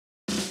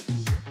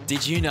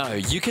Did you know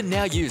you can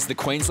now use the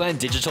Queensland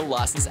Digital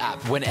Licence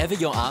app whenever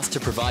you're asked to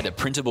provide a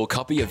printable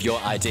copy of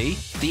your ID?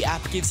 The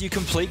app gives you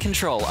complete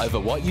control over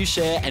what you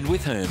share and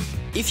with whom.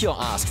 If you're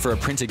asked for a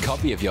printed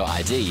copy of your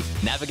ID,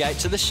 navigate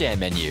to the Share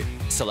menu.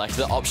 Select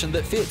the option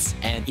that fits,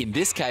 and in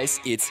this case,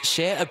 it's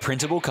Share a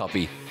printable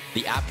copy.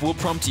 The app will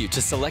prompt you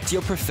to select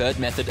your preferred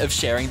method of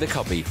sharing the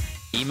copy.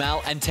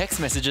 Email and text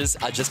messages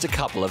are just a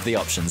couple of the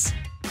options.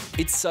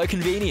 It's so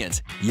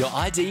convenient. Your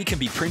ID can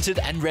be printed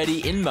and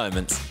ready in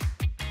moments.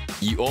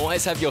 You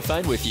always have your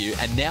phone with you,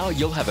 and now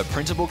you'll have a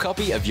printable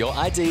copy of your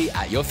ID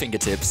at your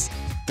fingertips.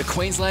 The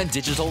Queensland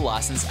Digital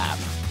Licence app.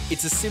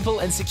 It's a simple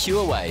and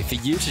secure way for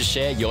you to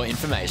share your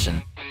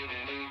information.